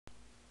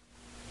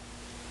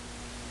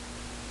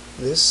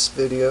This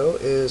video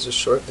is a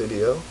short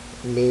video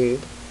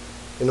made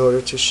in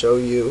order to show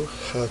you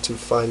how to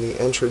find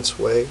the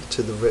entranceway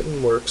to the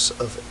written works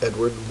of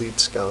Edward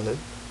Leedskalnin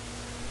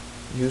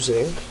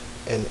using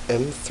an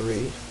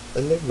M3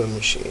 Enigma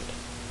machine.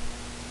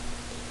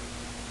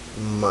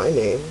 My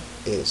name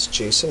is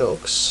Jason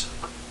Oakes,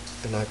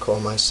 and I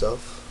call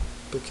myself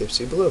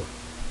Poughkeepsie Blue.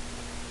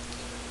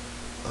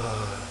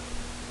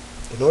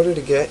 In order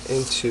to get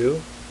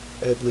into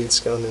Ed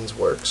Leedskalnin's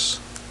works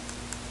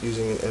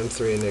using an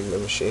M3 Enigma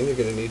machine, you're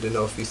going to need to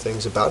know a few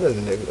things about an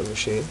Enigma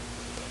machine.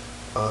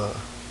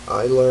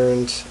 I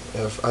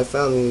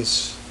found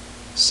these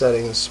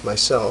settings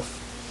myself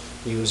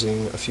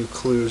using a few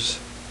clues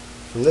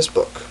from this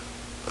book,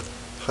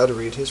 How to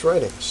Read His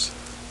Writings,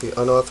 the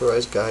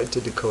Unauthorized Guide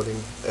to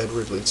Decoding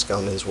Edward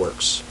Leedskalnin's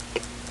Works.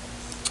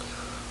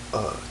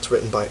 It's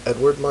written by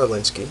Edward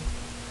Leedskalnin,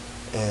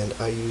 and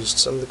I used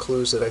some of the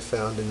clues that I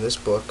found in this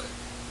book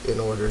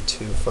in order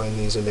to find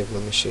these Enigma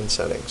machine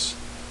settings.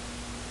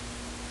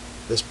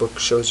 This book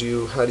shows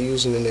you how to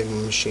use an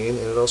Enigma machine,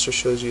 and it also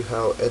shows you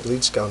how Ed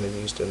Leedskalnin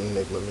used an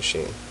Enigma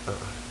machine.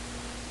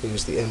 He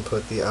used the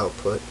input, the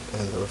output,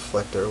 and the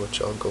reflector,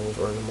 which I'll go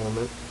over in a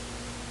moment.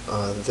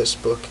 This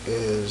book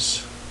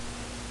is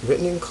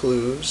written in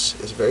clues,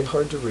 is very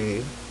hard to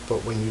read,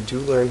 but when you do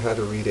learn how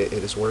to read it,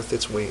 it is worth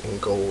its weight in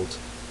gold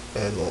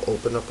and will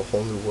open up a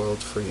whole new world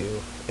for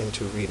you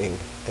into reading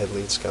Ed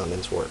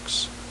Leedskalnin's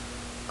works.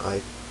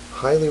 I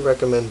highly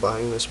recommend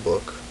buying this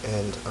book,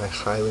 and I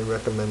highly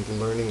recommend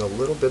learning a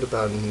little bit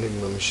about an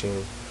Enigma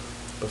machine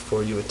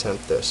before you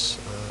attempt this.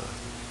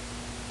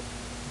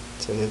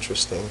 It's an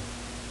interesting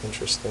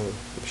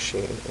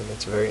machine, and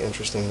it's very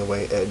interesting the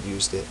way Ed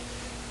used it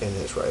in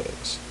his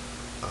writings.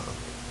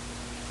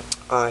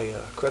 I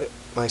credit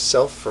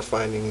myself for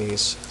finding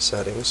these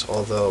settings,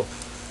 although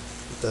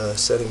the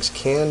settings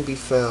can be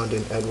found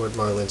in Edward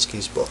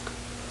Leedskalnin's book.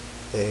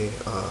 They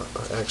are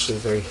actually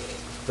very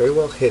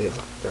well hidden.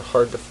 They're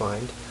hard to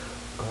find.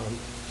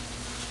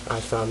 I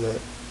found that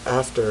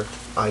after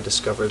I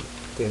discovered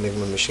the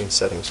Enigma machine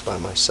settings by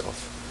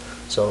myself.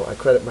 So I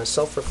credit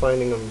myself for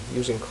finding them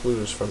using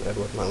clues from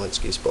Edward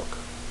Leedskalnin's book.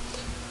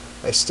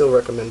 I still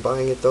recommend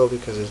buying it though,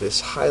 because it is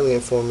highly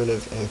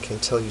informative and can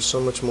tell you so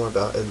much more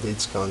about Ed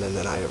Leedskalnin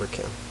than I ever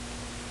can.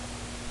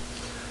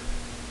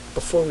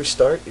 Before we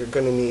start, you're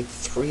going to need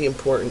three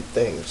important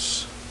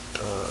things.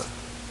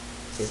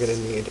 You're going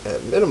to need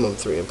at minimum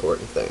three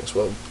important things.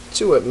 Well,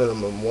 two at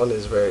minimum. One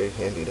is very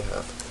handy to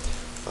have.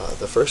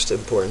 The first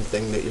important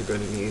thing that you're going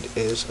to need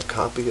is a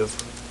copy of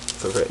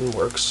the written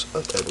works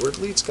of Edward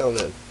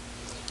Leedskalnin.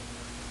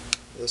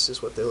 This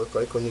is what they look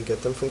like when you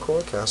get them from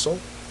Coral Castle.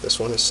 This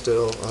one is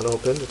still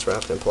unopened. It's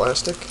wrapped in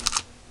plastic.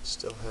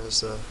 Still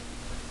has a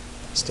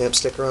stamp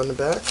sticker on the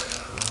back.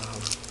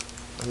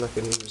 I'm not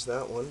going to use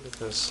that one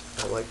because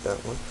I like that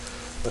one.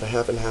 But I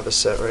happen to have a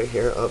set right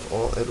here of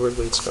all Edward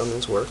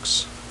Leedskalnin's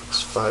works.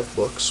 It's 5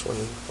 books when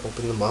you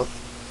open them up.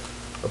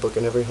 A Book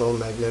in Every Home,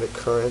 Magnetic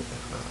Current,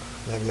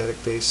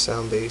 Magnetic Base,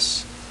 Sound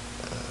Base,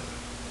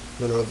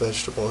 Mineral,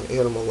 Vegetable, and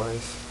Animal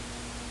Life.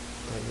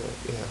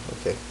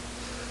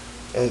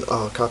 And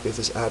a copy of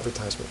this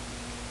advertisement.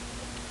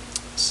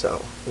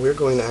 So, we're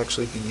going to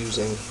actually be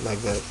using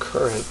Magnetic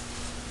Current,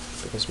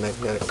 because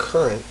Magnetic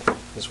Current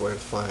is where to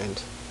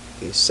find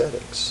these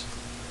settings.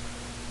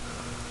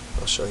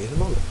 I'll show you in a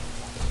moment.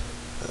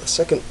 The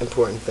second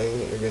important thing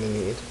that you're going to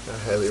need, I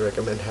highly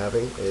recommend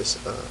having, is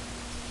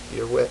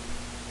your wit.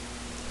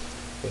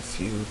 If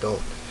you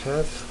don't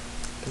have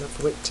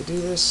enough wit to do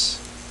this,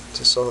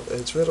 to solve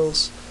Ed's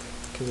riddles,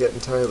 it can get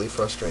entirely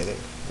frustrating,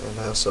 and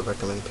I also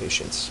recommend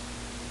patience.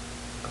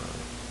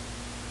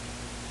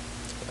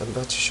 I'm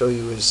about to show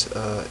you is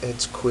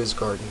Ed's quiz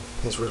garden,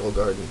 his riddle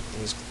garden.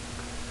 He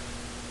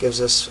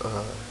gives us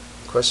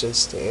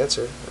questions to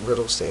answer,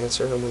 riddles to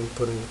answer, and when you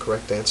put in the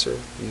correct answer,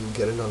 you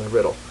get another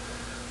riddle.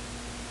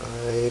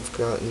 I've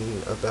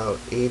gotten about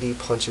 80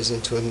 punches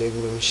into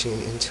Enigma machine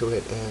into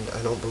it, and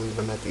I don't believe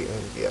I'm at the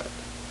end yet.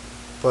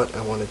 But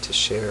I wanted to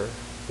share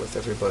with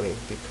everybody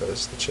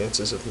because the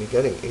chances of me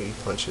getting 80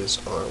 punches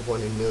are 1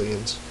 in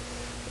millions,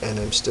 and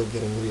I'm still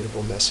getting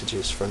readable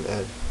messages from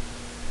Ed.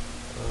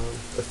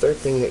 The third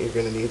thing that you're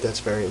going to need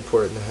that's very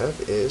important to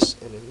have is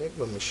an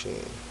Enigma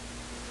machine.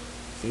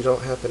 If you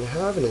don't happen to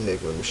have an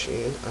Enigma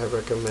machine, I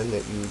recommend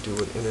that you do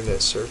an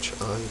internet search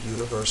on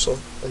Universal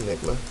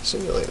Enigma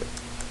Simulator.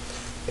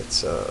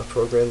 It's a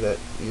program that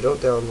you don't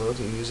download,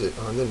 you use it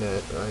on the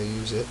net. I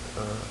use it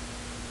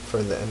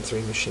for the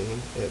M3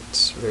 machine.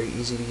 It's very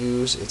easy to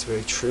use, it's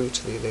very true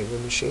to the Enigma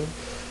machine,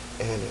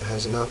 and it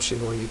has an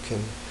option where you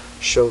can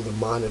show the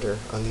monitor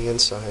on the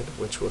inside,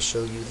 which will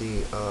show you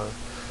the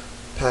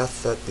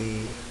path that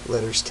the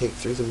letters take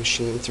through the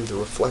machine, through the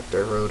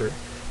reflector rotor,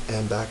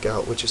 and back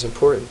out, which is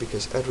important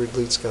because Edward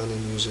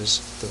Leedskalnin uses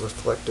the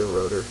reflector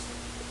rotor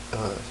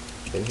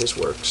in his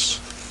works.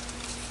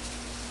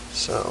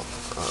 So,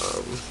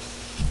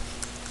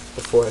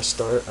 before I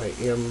start, I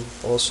am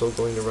also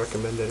going to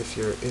recommend that if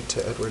you're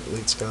into Edward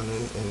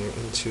Leedskalnin and you're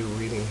into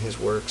reading his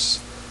works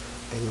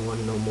and you want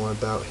to know more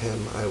about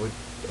him, I would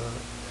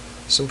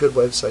some good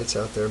websites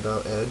out there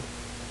about Ed.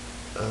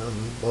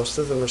 Most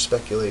of them are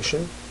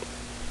speculation.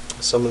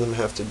 Some of them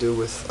have to do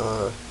with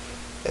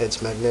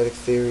Ed's magnetic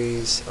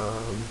theories,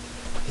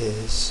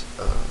 his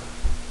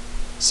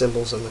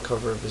symbols on the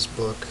cover of his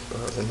book,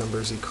 the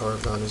numbers he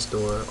carved on his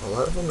door. A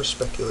lot of them are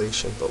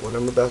speculation, but what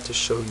I'm about to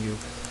show you,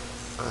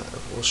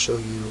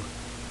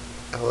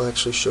 I'll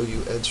actually show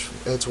you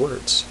Ed's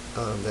words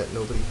that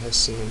nobody has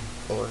seen,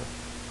 or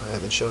I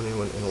haven't shown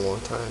anyone in a long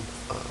time.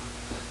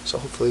 So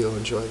hopefully you'll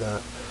enjoy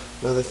that.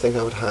 Another thing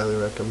I would highly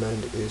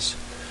recommend is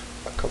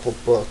a couple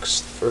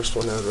books. The first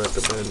one I would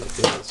recommend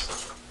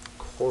is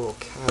Coral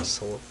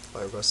Castle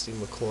by Rusty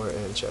McClure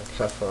and Jack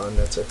Heffron.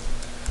 That's a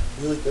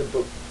really good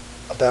book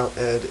about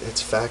Ed.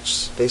 It's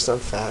facts, based on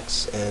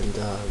facts, and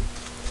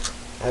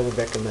I would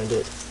recommend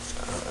it.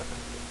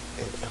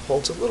 It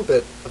holds a little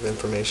bit of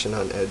information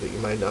on Ed that you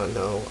might not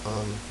know,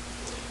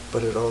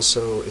 but it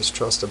also is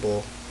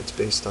trustable. It's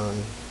based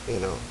on,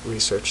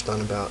 research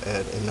done about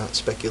Ed and not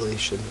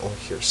speculation or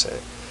hearsay.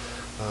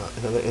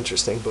 Another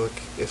interesting book,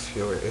 if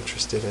you're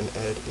interested in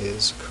Ed,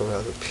 is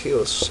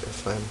Poughkeepsie,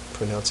 if I'm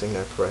pronouncing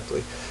that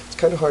correctly. It's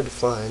kind of hard to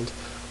find.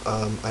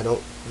 I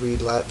don't read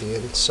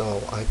Latvian,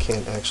 so I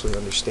can't actually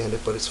understand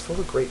it, but it's full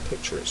of great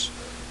pictures,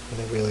 and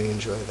I really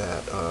enjoy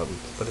that.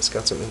 But it's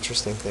got some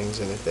interesting things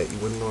in it that you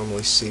wouldn't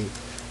normally see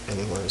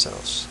anywhere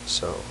else.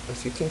 So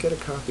if you can get a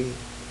copy,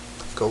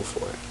 go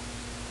for it.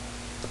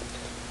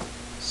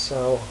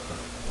 So,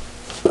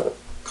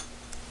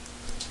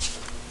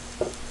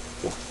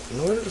 in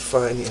order to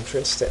find the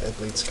entrance to Ed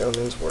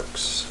Leedskalnin's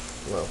works,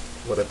 well,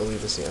 what I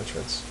believe is the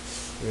entrance,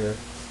 you're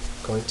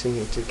going to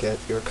need to get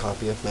your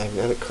copy of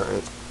Magnetic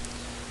Current,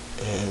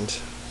 and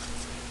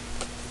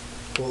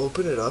we'll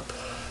open it up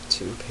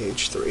to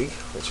page 3,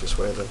 which is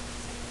where the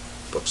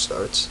book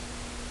starts.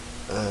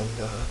 And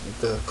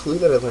the clue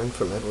that I learned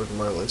from Edward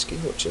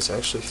Leedskalnin, which is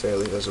actually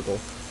fairly visible,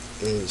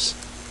 is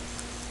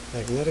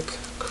magnetic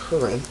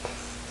current.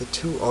 The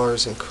two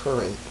R's in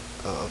current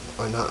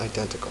are not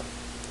identical.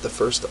 The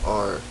first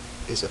R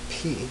is a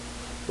P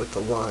with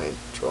the line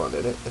drawn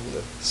in it, and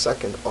the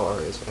second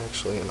R is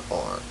actually an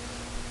R,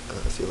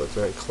 if you look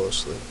very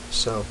closely.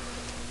 So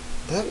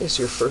that is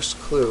your first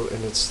clue,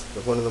 and it's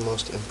one of the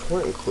most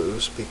important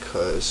clues,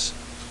 because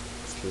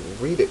if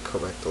you read it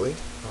correctly,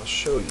 I'll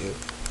show you.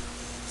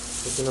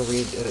 You're going to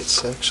read that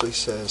it actually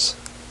says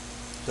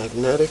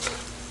magnetic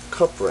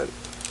cuprent.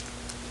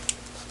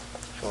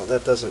 Well,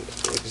 that doesn't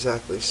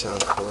exactly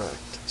sound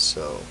correct,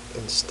 so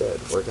instead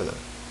we're going to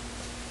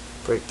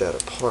break that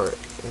apart,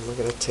 and we're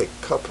going to take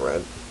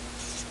cuprent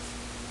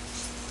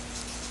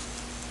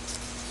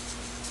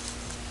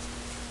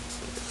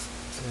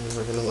and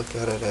we're going to look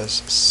at it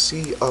as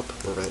C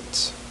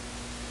uprent.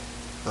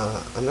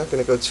 I'm not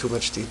going to go too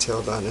much detail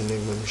about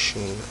Enigma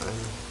Machine.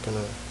 I'm going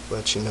to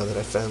let you know that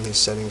I found these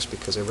settings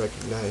because I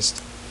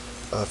recognized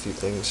a few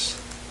things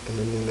in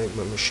an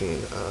Enigma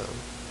Machine.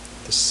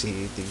 The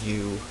C, the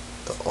U,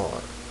 the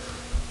R.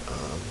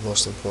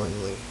 Most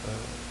importantly,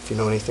 if you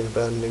know anything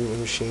about Enigma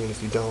Machine,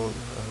 if you don't,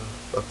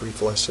 a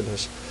brief lesson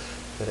is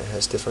that it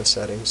has different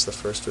settings. The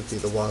first would be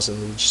the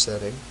Wazenluge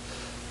setting,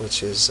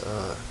 which is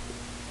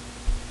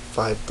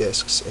 5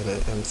 discs in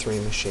an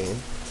M3 machine.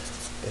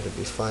 It would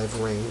be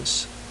 5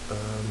 rings,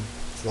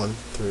 1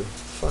 through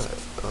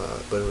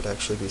 5, but it would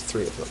actually be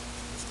 3 of them.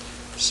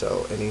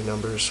 So any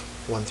numbers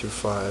 1 through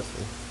 5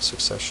 in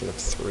succession of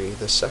 3.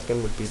 The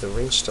second would be the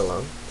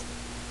Ringstellung,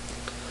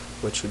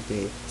 which would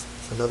be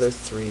another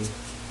 3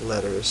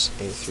 letters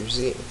A through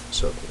Z.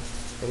 So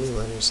any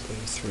letters A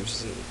through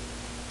Z.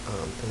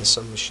 In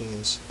some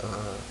machines,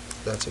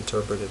 that's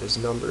interpreted as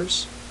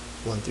numbers,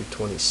 1 through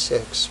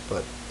 26,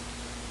 but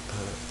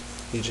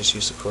you just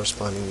use the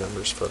corresponding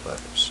numbers for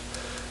letters.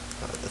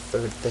 The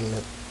third thing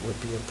that would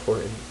be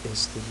important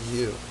is the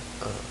U.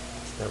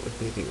 That would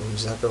be the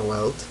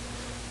Umzekkerwelt,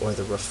 or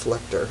the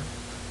reflector,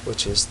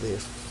 which is the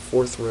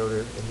 4th rotor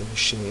in the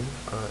machine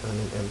on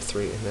an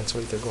M3, and that's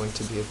either going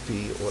to be a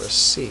B or a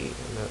C,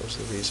 and that was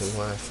the reason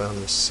why I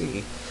found the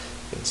C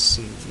in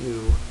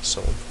CU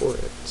so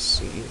important.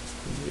 CU.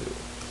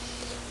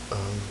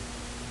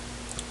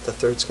 The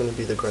third's going to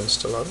be the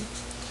Ringstellung,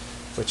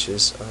 which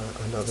is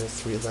another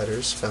 3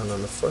 letters found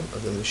on the front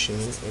of the machine,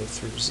 A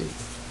through Z.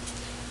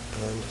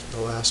 And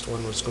the last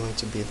one was going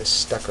to be the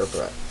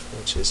Steckerbrett,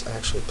 which is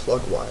actually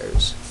plug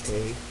wires,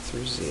 A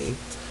through Z.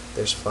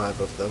 There's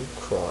 5 of them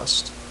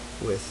crossed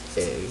with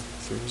A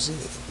through Z.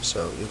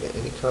 So you get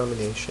any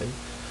combination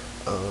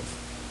of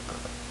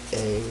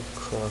A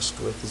crossed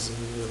with Z,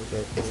 you'll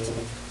get A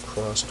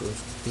crossed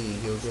with B,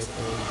 you'll get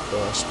A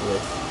crossed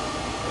with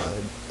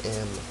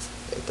M.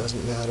 It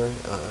doesn't matter,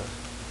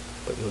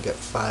 but you'll get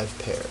 5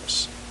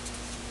 pairs.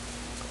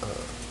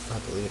 I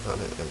believe on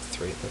an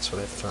M3. That's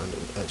what I've found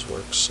in Ed's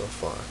works so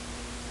far.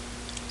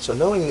 So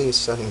knowing these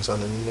settings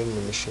on an Enigma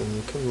Machine,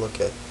 you can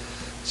look at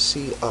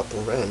C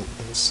uprent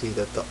and see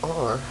that the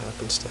R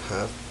happens to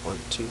have 1,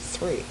 2,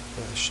 3.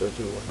 I showed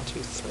you 1, 2,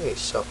 3.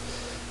 So,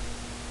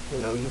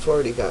 you've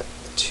already got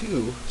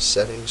 2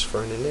 settings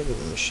for an Enigma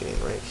Machine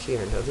right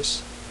here. Now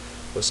this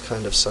was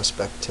kind of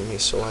suspect to me,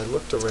 so I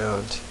looked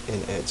around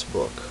in Ed's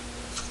book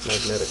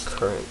magnetic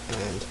current,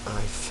 and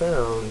I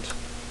found,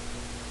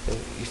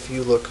 if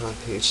you look on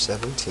page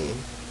 17,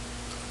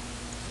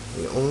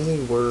 the only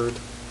word,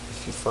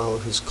 if you follow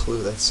his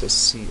clue that says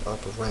see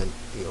up rent,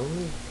 the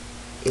only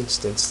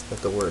instance that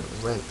the word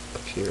rent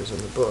appears in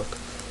the book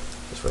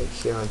is right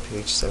here on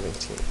page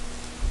 17.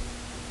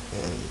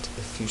 And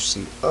if you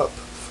see up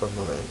from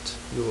rent,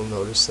 you will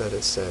notice that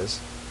it says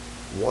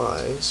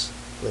wise,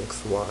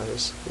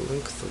 lengthwise,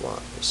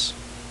 lengthwise.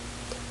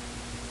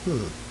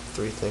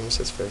 Three things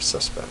that's very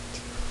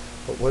suspect.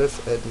 But what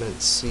if Ed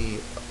meant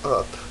see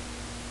up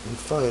and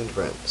find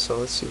rent? So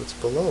let's see what's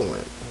below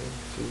rent.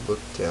 If you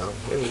look down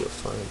here, you'll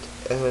find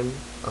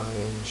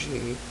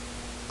N-I-N-G,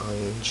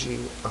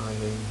 I-N-G,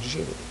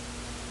 I-N-G.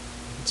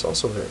 It's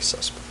also very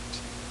suspect.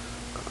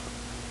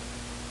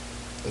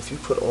 If you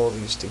put all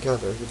these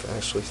together, you've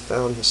actually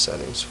found the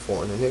settings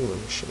for an Enigma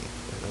machine.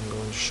 And I'm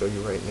going to show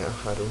you right now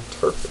how to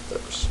interpret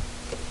those.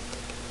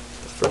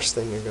 The first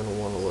thing you're going to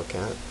want to look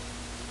at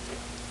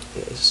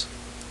is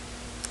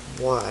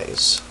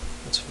wise.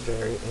 That's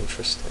very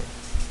interesting.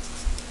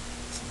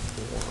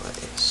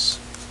 Wise.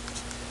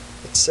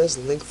 It says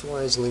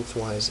lengthwise,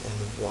 lengthwise,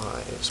 and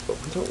wise, but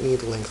we don't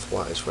need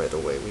lengthwise right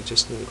away. We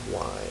just need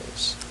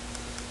wise.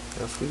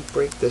 Now if we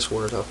break this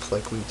word up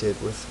like we did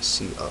with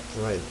see up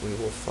rent, we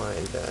will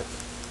find that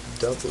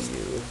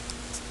W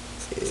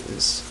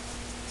is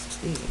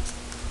E.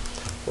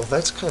 Well,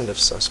 that's kind of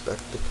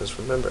suspect, because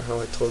remember how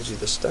I told you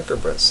the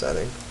Steckerbrett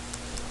setting,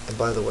 and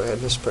by the way, I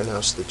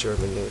mispronounced the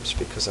German names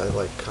because I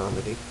like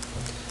comedy.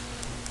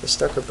 The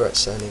Steckerbrett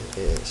setting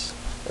is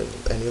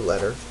any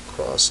letter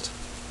crossed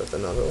with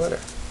another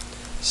letter.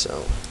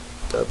 So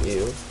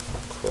W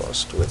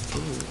crossed with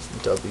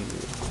E, W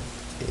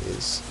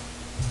is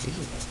E.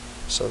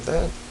 So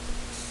that,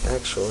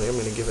 actually, I'm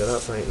going to give it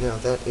up right now,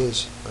 that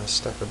is a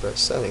Steckerbrett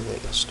setting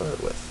that you'll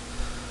start with.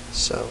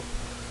 So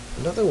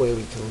another way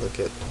we can look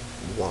at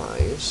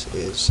wise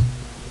is,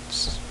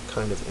 it's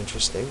kind of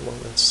interesting, well,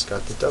 it's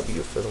got the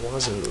W for the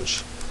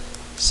Wazenlush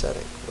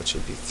setting, which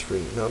would be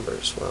 3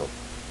 numbers. Well,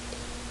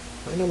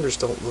 my numbers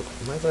don't look,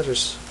 my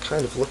letters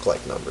kind of look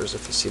like numbers.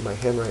 If you see, my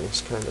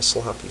handwriting's kind of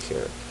sloppy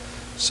here.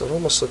 So it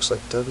almost looks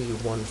like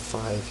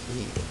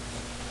W15E.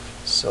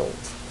 So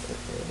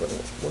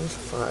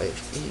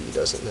 15E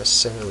doesn't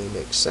necessarily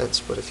make sense,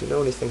 but if you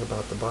know anything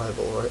about the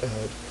Bible or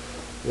Ed,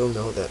 you'll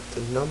know that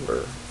the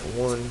number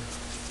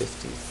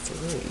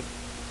 153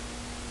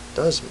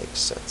 does make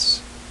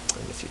sense.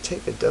 And if you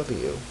take a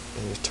W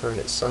and you turn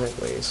it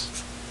sideways,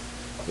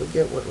 you'll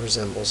get what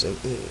resembles an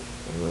E.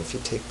 And if you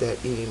take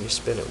that E and you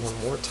spin it one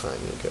more time,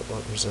 you'll get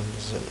what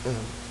resembles an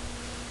M.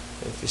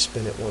 And if you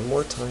spin it one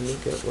more time, you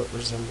get what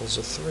resembles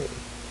a 3.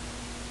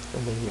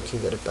 And then you can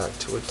get it back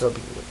to a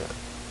W again.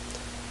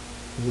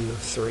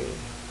 mu3.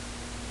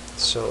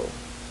 So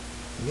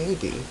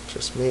maybe,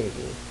 just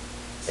maybe,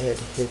 Ed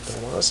hit the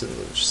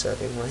Wazenlush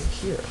setting right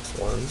here.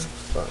 1,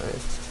 5,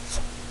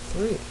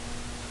 3.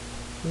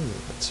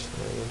 That's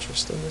very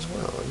interesting as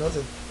well.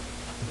 Another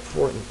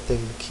important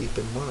thing to keep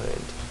in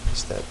mind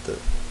is that the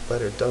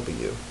letter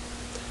W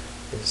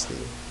is the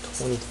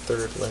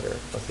 23rd letter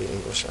of the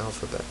English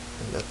alphabet,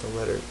 and that the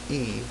letter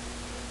E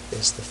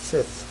is the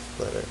 5th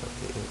letter of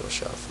the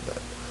English alphabet.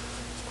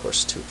 Of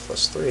course, 2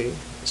 plus 3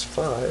 is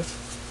 5,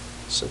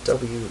 so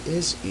W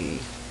is E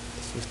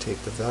if you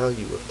take the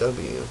value of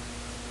W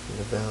and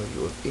the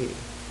value of E.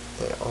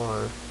 They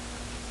are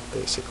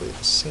basically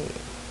the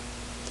same.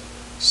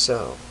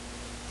 So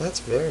that's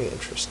very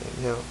interesting.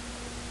 Now,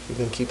 if you've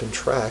been keeping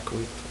track,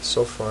 we've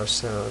so far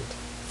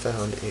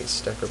found a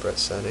Steckerbrett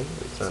setting,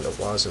 we've found a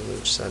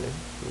Wazenlush setting,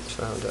 we've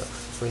found a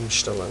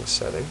Ringstellung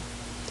setting.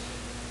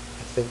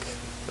 I think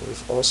that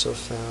we've also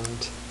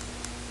found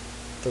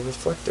the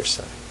reflector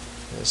setting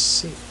as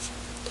C.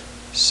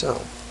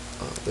 So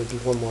there'd be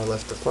one more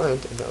left to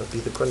find, and that would be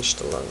the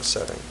Ringstellung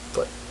setting.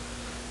 But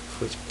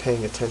if we're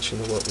paying attention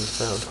to what we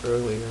found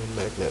earlier in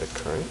magnetic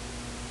current,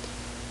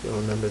 you'll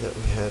remember that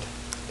we had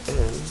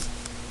N,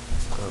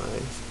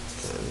 I,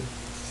 N,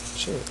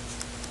 G.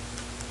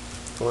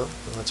 Well,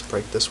 let's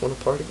break this one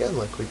apart again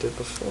like we did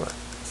before.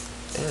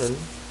 N,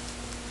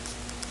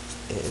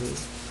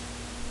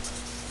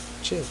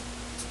 G.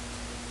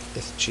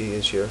 If G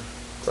is your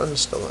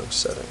Ringstellung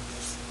setting.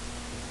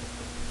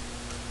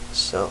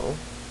 So,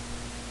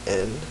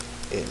 N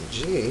in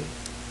G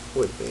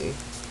would be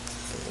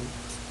N,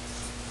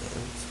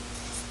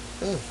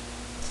 N.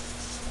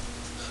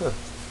 Huh.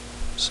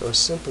 So as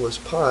simple as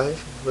pie,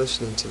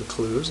 listening to the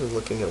clues and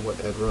looking at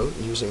what Ed wrote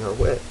and using our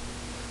wit,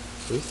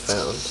 we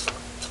found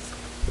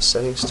the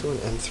settings to an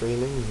M3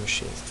 Enigma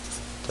machine.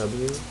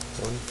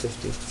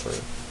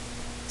 W153.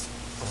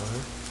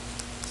 R,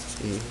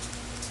 E,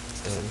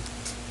 N,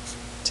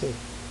 T.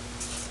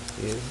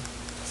 U,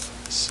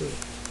 C.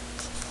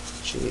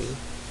 G,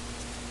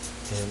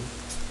 N,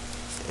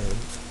 N,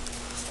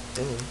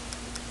 N.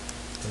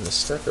 And the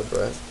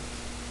Steckerbrett,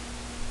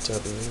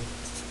 W,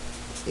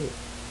 E.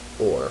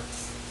 Or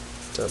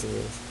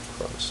W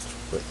crossed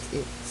with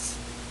E.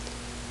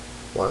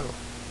 Wow.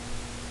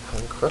 How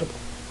incredible.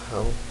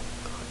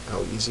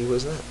 How easy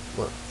was that?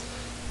 Well,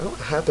 I don't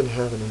happen to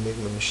have an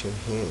Enigma machine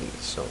handy,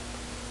 so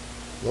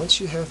once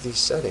you have these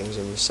settings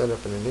and you set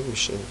up an Enigma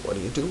machine, what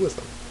do you do with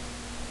them?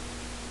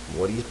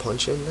 What do you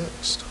punch in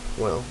next?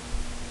 Well,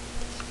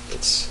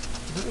 it's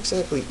not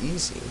exactly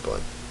easy,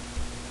 but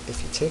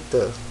if you take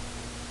the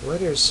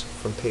letters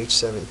from page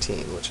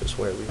 17, which is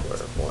where we were,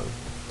 1,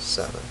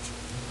 7,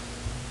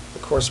 the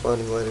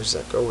corresponding letters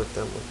that go with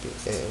them would be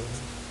A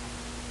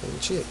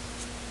and G,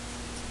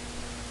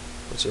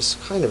 which is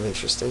kind of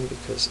interesting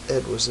because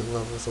Ed was in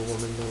love with a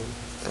woman named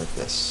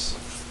Agnes.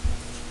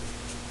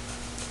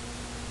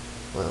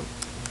 Well,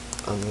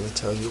 I'm going to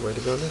tell you where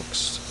to go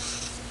next.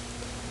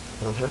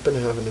 I don't happen to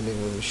have an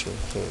Enigma machine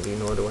handy,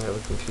 nor do I have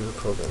a computer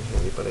program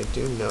handy, but I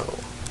do know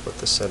what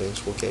the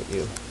settings will get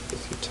you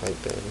if you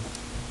type in,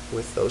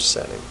 with those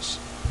settings,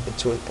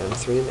 into an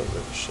M3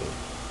 Enigma machine,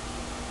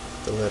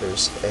 the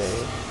letters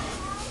A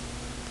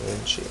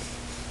and G.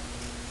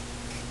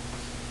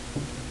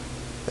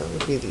 That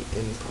would be the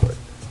input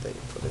that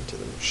you put into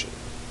the machine.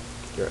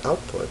 Your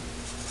output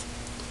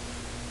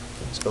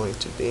is going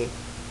to be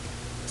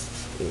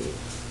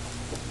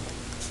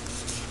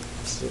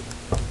C.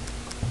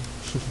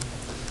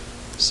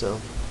 So,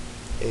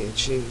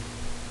 AG,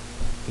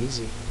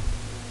 easy.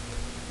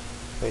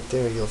 Right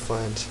there you'll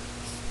find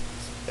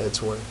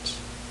Ed's words.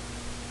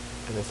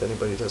 And if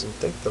anybody doesn't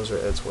think those are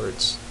Ed's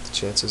words, the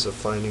chances of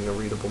finding a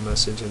readable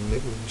message in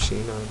Enigma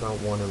Machine are about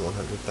 1 in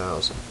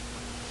 100,000.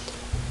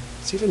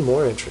 What's even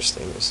more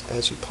interesting is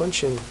as you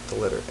punch in the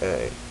letter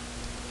A,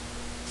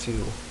 if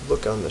you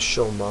look on the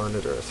show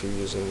monitor, if you're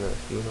using the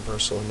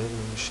Universal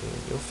Enigma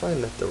Machine, you'll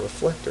find that the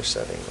reflector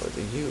setting, or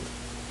the U,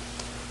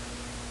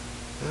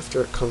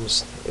 after it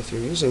comes, if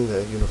you're using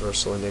the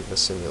Universal Enigma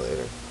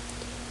Simulator,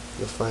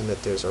 you'll find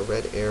that there's a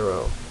red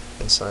arrow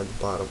inside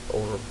the bottom,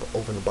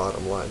 over the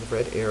bottom line. The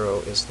red arrow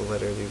is the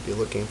letter you'd be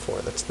looking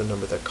for. That's the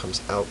number that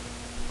comes out,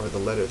 or the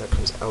letter that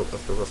comes out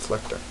of the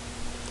reflector.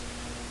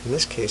 In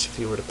this case, if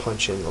you were to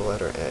punch in the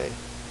letter A,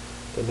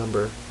 the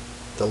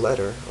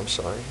letter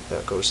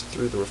that goes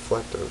through the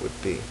reflector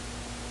would be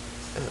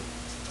M.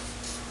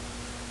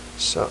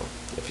 So,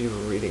 if you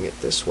were reading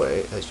it this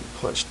way, as you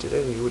punched it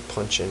in, you would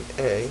punch in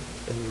A,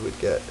 and you would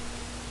get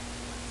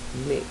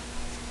me.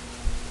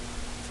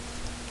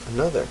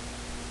 Another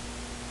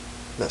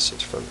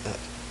message from Ed.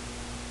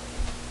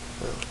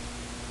 Well,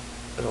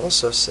 it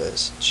also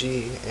says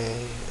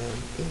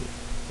G-A-M-E,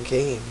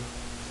 game.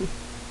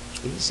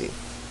 Easy.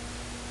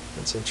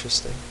 That's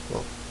interesting.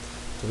 Well,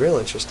 the real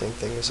interesting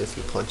thing is if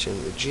you punch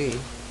in the G,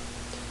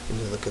 and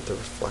you look at the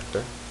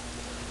reflector,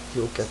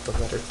 you'll get the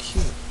letter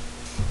Q.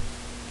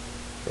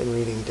 And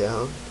reading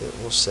down, it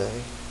will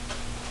say,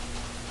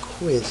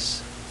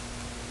 quiz.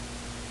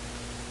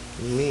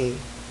 Me.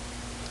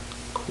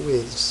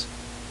 Quiz.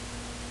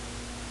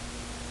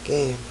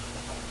 Game.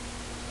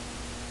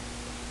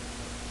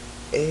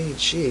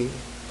 AG.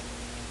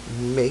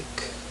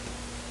 Make.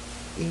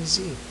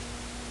 Easy.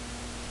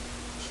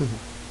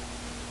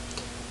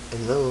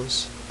 And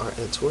those are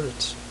Ed's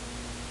words.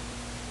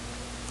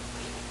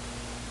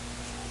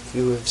 If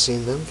you have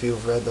seen them, if you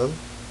have read them,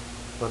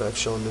 but I've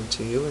shown them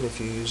to you, and if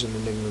you use an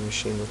Enigma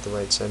machine with the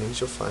right settings,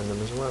 you'll find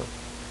them as well.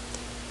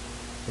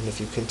 And if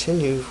you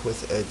continue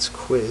with Ed's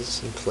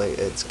quiz and play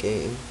Ed's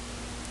game,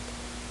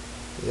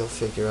 you'll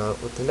figure out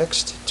what the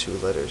next 2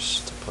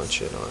 letters to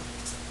punch in are.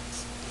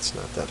 It's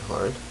not that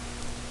hard.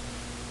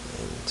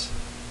 And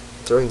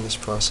during this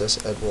process,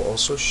 Ed will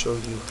also show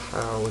you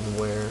how and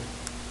where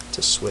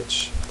to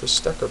switch the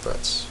stecker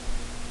butts.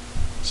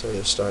 So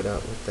you'll start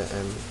out with the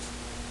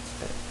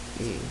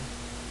M-E,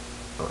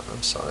 or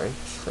I'm sorry,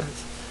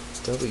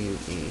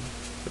 W-E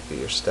would be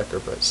your stecker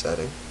butt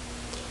setting.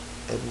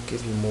 Ed will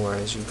give you more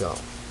as you go.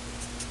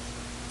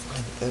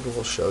 And Ed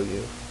will show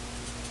you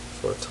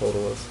for a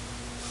total of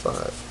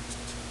 5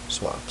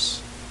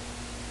 swaps,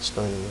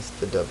 starting with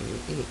the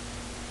W-E.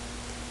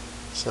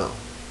 So,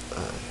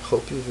 I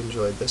hope you've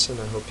enjoyed this, and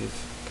I hope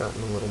you've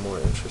gotten a little more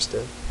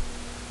interested.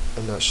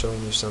 I'm not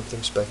showing you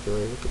something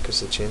speculative because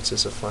the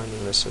chances of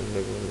finding this in an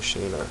Enigma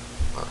machine are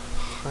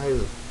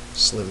highly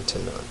slim to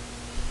none.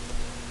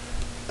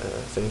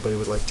 If anybody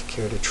would like to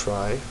care to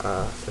try,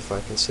 if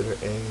I consider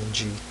A and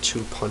G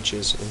 2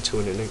 punches into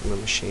an Enigma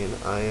machine,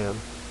 I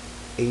am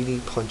 80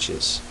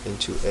 punches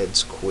into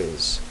Ed's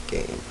quiz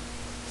game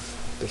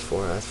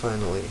before I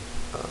finally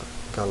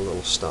got a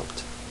little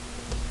stumped.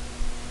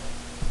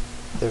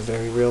 They're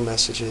very real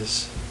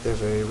messages, they're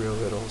very real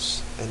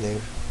riddles, and they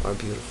are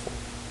beautiful.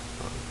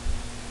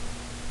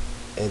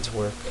 Ed's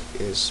work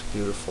is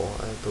beautiful.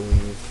 I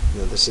believe,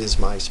 this is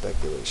my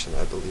speculation,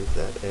 I believe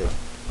that Ed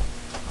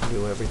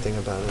knew everything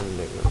about an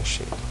Enigma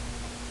machine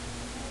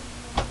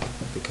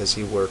because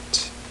he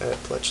worked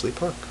at Bletchley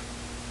Park.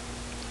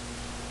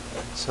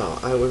 So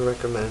I would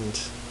recommend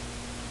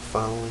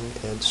following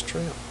Ed's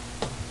trail.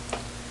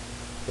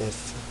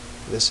 If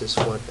this is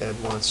what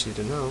Ed wants you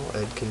to know,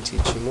 Ed can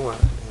teach you more,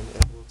 and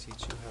Ed will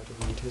teach you how to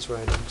read his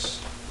writings,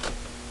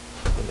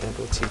 and Ed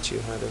will teach you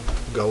how to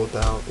go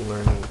about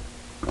learning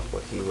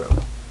what he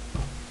wrote.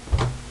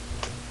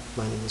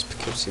 My name is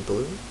Poughkeepsie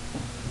Blue.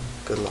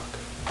 Good luck.